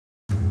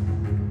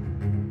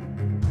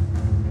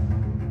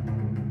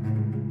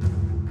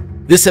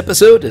This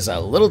episode is a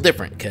little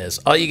different because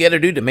all you gotta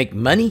do to make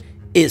money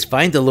is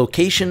find the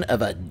location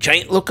of a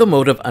giant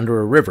locomotive under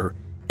a river,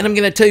 and I'm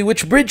gonna tell you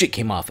which bridge it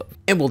came off of,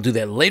 and we'll do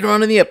that later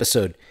on in the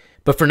episode.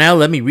 But for now,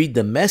 let me read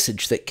the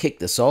message that kicked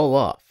this all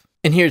off.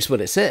 And here's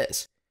what it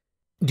says.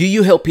 Do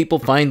you help people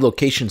find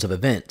locations of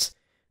events?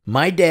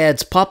 My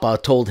dad's papa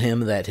told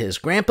him that his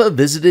grandpa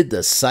visited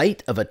the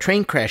site of a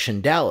train crash in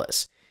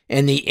Dallas,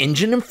 and the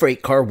engine and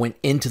freight car went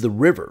into the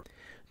river.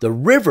 The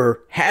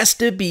river has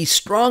to be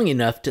strong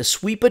enough to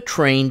sweep a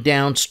train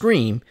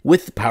downstream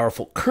with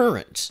powerful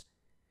currents.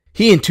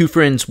 He and two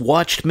friends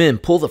watched men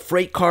pull the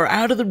freight car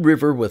out of the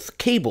river with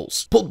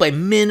cables pulled by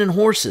men and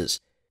horses,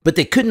 but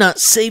they could not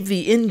save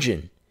the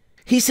engine.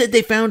 He said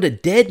they found a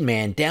dead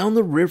man down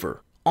the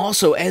river.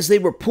 Also, as they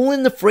were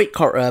pulling the freight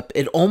car up,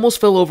 it almost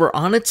fell over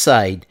on its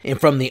side, and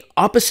from the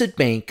opposite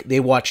bank, they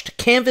watched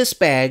canvas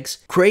bags,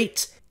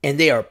 crates, and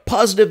they are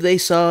positive they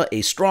saw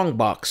a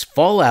strongbox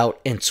fall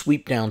out and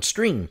sweep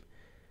downstream.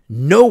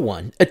 No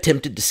one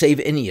attempted to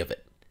save any of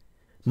it.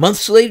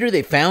 Months later,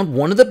 they found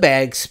one of the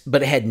bags,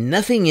 but it had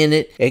nothing in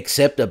it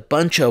except a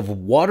bunch of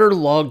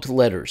waterlogged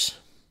letters.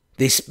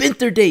 They spent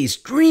their days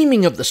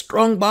dreaming of the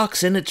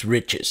strongbox and its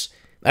riches.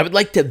 I would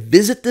like to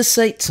visit this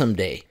site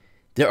someday.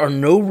 There are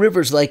no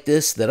rivers like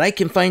this that I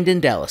can find in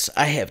Dallas.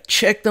 I have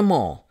checked them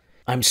all.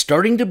 I'm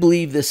starting to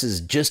believe this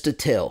is just a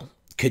tale.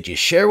 Could you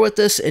share with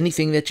us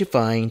anything that you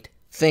find?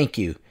 Thank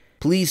you.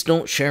 Please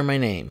don't share my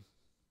name.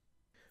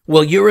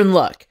 Well, you're in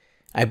luck.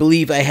 I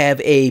believe I have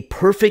a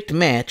perfect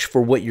match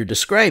for what you're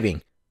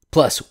describing.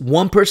 Plus,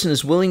 one person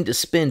is willing to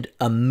spend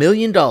 $1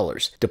 million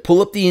to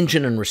pull up the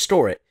engine and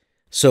restore it.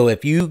 So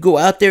if you go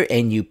out there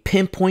and you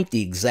pinpoint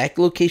the exact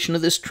location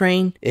of this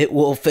train, it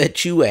will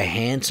fetch you a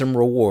handsome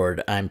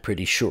reward, I'm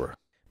pretty sure.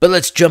 But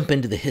let's jump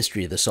into the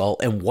history of this all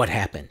and what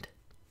happened.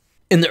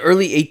 In the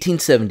early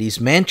 1870s,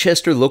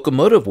 Manchester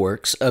Locomotive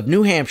Works of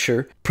New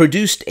Hampshire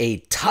produced a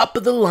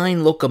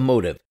top-of-the-line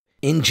locomotive,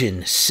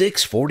 engine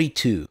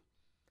 642.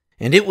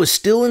 And it was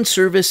still in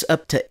service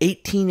up to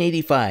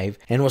 1885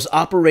 and was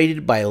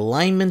operated by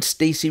lineman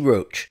Stacy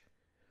Roach.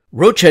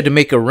 Roach had to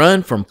make a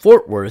run from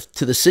Fort Worth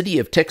to the city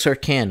of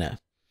Texarkana.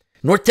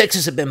 North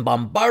Texas had been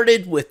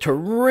bombarded with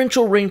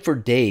torrential rain for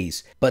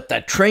days, but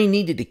the train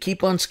needed to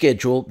keep on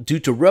schedule due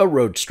to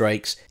railroad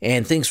strikes,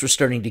 and things were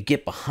starting to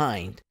get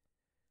behind.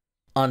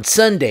 On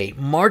Sunday,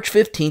 March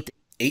 15th,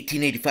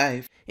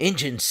 1885,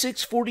 engine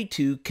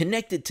 642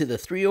 connected to the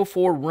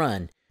 304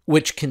 run,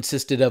 which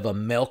consisted of a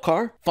mail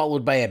car,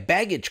 followed by a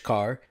baggage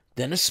car,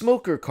 then a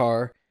smoker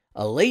car,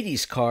 a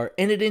ladies' car,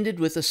 and it ended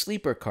with a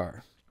sleeper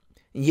car.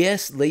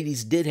 Yes,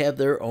 ladies did have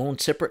their own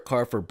separate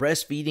car for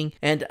breastfeeding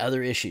and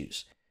other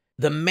issues.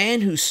 The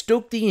man who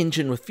stoked the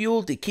engine with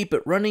fuel to keep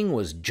it running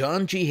was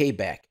John G.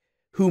 Hayback,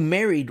 who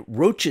married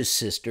Roach's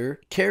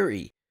sister,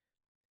 Carrie.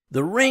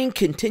 The rain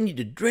continued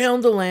to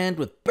drown the land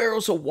with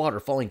barrels of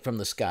water falling from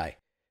the sky.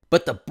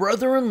 But the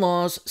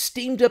brother-in-laws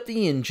steamed up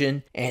the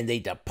engine, and they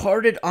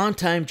departed on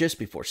time just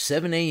before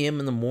 7 a.m.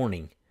 in the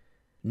morning.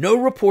 No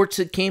reports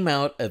had came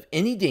out of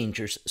any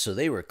dangers, so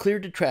they were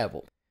cleared to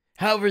travel.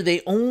 However, they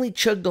only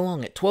chugged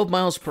along at 12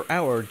 miles per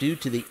hour due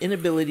to the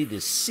inability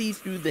to see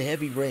through the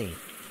heavy rain.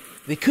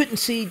 They couldn't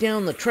see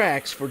down the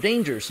tracks for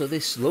danger, so they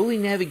slowly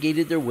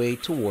navigated their way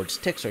towards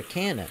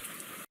Texarkana.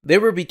 They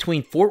were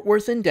between Fort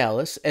Worth and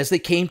Dallas as they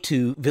came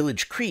to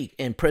Village Creek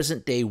in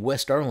present-day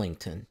West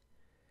Arlington.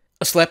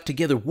 A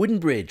slapped-together wooden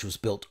bridge was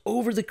built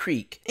over the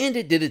creek, and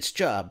it did its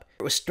job.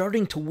 It was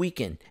starting to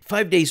weaken.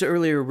 5 days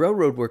earlier,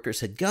 railroad workers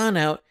had gone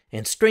out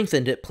and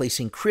strengthened it,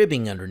 placing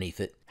cribbing underneath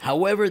it.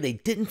 However, they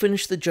didn't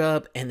finish the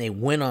job, and they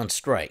went on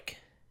strike.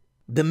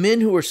 The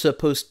men who were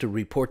supposed to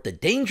report the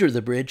danger of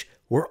the bridge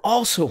were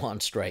also on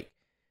strike,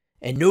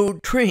 and no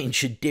train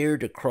should dare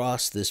to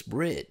cross this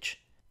bridge.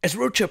 As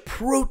Roach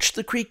approached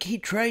the creek, he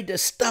tried to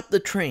stop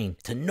the train,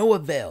 to no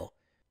avail.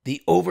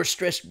 The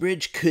overstressed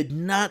bridge could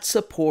not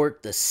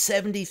support the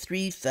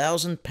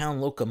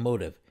 73,000-pound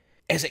locomotive.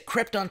 As it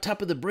crept on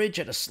top of the bridge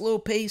at a slow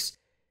pace,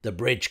 the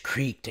bridge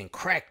creaked and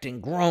cracked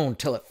and groaned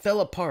till it fell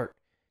apart.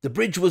 The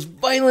bridge was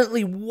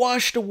violently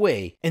washed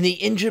away, and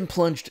the engine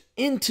plunged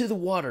into the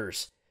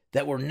waters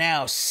that were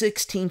now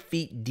 16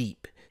 feet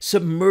deep,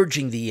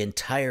 submerging the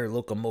entire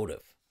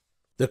locomotive.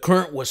 The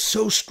current was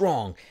so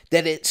strong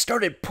that it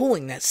started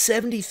pulling that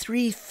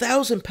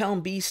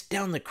 73,000-pound beast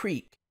down the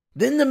creek.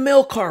 Then the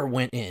mail car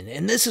went in,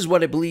 and this is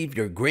what I believe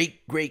your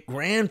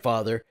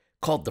great-great-grandfather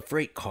called the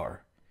freight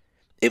car.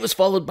 It was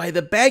followed by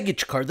the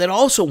baggage car that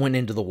also went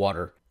into the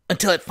water,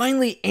 until it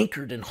finally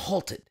anchored and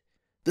halted.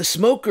 The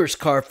smoker's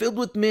car filled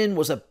with men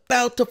was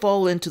about to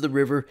fall into the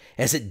river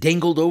as it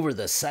dangled over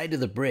the side of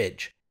the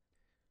bridge.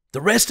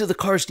 The rest of the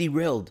cars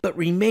derailed, but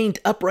remained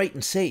upright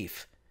and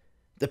safe.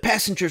 The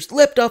passengers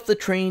leapt off the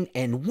train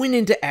and went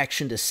into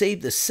action to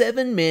save the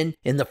 7 men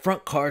in the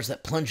front cars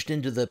that plunged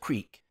into the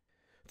creek.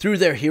 Through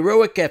their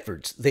heroic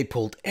efforts, they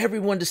pulled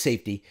everyone to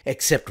safety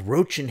except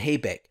Roach and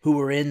Haybeck, who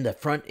were in the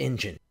front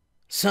engine.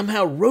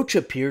 Somehow Roach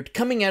appeared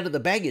coming out of the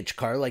baggage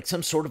car like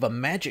some sort of a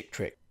magic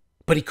trick,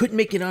 but he couldn't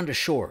make it onto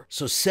shore,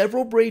 so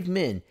several brave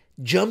men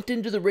jumped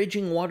into the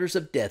raging waters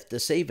of death to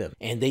save him,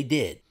 and they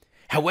did.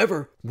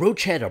 However,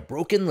 Roach had a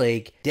broken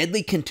leg,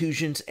 deadly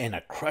contusions, and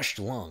a crushed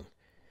lung.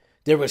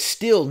 There was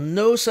still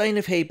no sign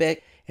of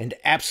Haybeck and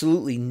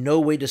absolutely no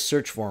way to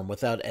search for him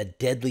without a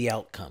deadly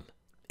outcome.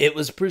 It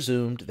was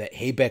presumed that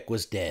Haybeck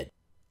was dead.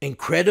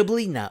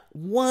 Incredibly, not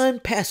one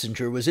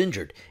passenger was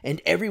injured,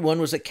 and everyone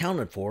was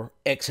accounted for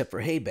except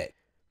for Haybeck.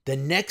 The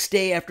next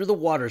day after the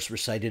waters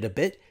receded a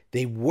bit,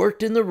 they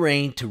worked in the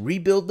rain to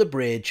rebuild the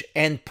bridge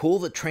and pull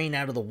the train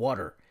out of the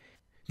water.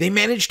 They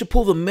managed to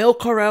pull the mail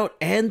car out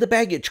and the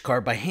baggage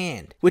car by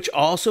hand, which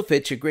also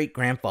fits your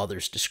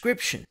great-grandfather's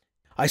description.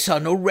 I saw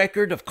no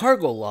record of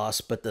cargo loss,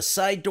 but the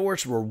side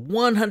doors were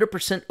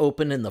 100%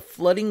 open in the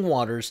flooding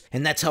waters,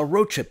 and that's how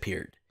Roach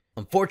appeared.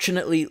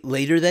 Unfortunately,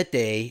 later that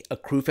day, a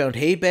crew found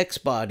Haybeck's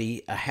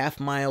body a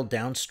half-mile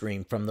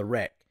downstream from the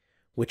wreck,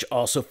 which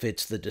also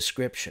fits the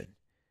description.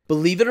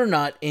 Believe it or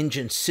not,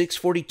 engine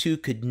 642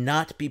 could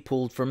not be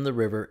pulled from the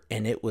river,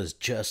 and it was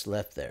just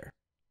left there.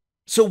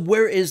 So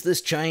where is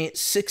this giant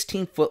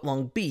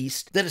 16-foot-long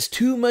beast that has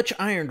too much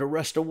iron to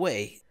rust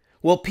away?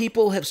 Well,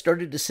 people have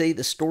started to say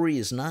the story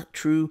is not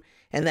true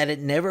and that it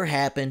never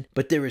happened,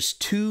 but there is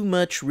too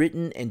much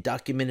written and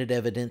documented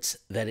evidence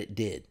that it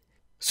did.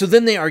 So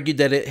then they argued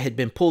that it had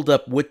been pulled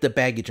up with the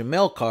baggage and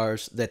mail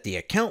cars, that the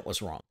account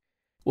was wrong.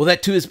 Well,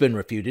 that too has been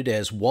refuted,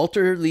 as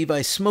Walter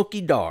Levi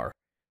Smokey Darr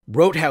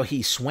wrote how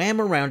he swam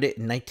around it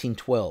in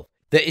 1912.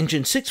 The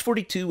engine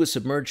 642 was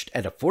submerged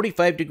at a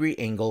 45-degree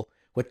angle,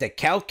 with the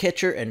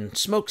cowcatcher and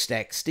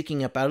smokestack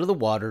sticking up out of the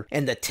water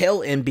and the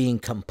tail end being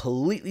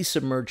completely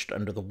submerged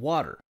under the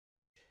water.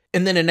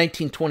 And then in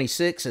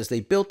 1926, as they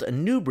built a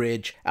new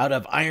bridge out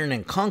of iron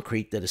and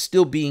concrete that is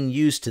still being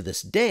used to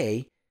this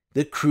day,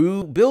 the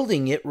crew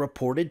building it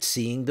reported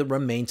seeing the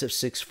remains of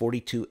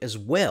 642 as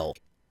well.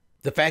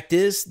 The fact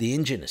is, the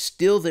engine is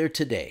still there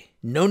today.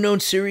 No known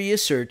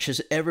serious search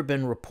has ever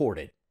been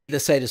reported. The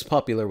site is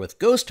popular with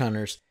ghost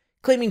hunters,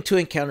 claiming to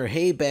encounter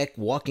Haybeck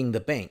walking the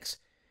banks.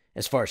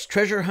 As far as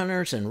treasure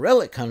hunters and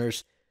relic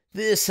hunters,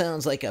 this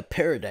sounds like a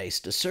paradise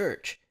to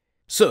search.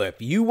 So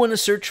if you want to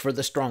search for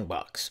the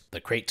strongbox,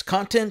 the crate's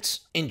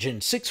contents,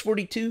 engine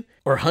 642,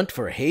 or hunt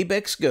for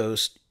Haybeck's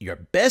ghost, your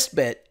best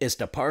bet is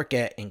to park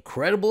at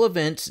Incredible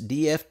Events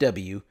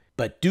DFW,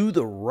 but do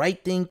the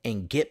right thing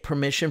and get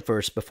permission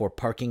first before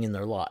parking in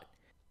their lot.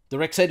 The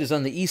wreck site is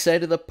on the east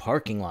side of the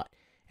parking lot,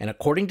 and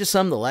according to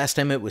some, the last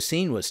time it was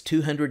seen was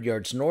 200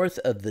 yards north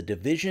of the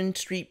Division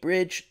Street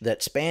Bridge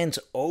that spans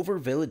over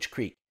Village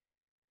Creek.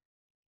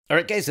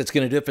 Alright guys, that's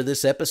going to do it for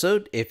this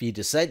episode. If you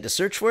decide to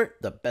search for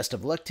it, the best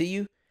of luck to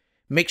you.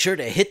 Make sure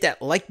to hit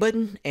that like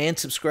button and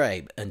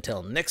subscribe.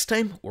 Until next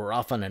time, we're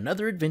off on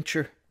another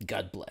adventure.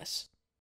 God bless.